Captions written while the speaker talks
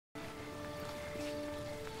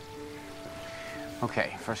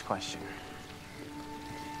Okay, first question.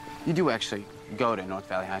 You do actually go to North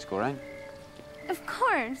Valley High School, right? Of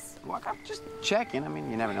course. Well, I'm just checking. I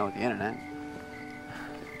mean, you never know with the internet.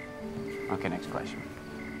 Okay, next question.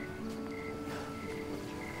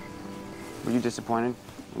 Were you disappointed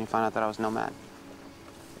when you found out that I was nomad?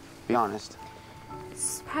 Be honest.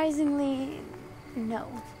 Surprisingly, no.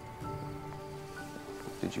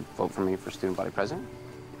 Did you vote for me for student body president?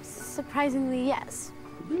 Surprisingly, yes.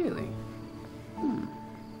 Really?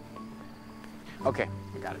 Okay,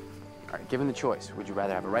 I got it. All right, given the choice, would you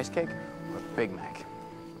rather have a rice cake or a Big Mac?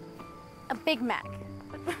 A Big Mac.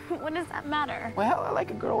 What does that matter? Well, I like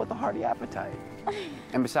a girl with a hearty appetite.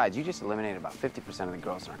 And besides, you just eliminated about 50% of the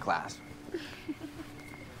girls in our class.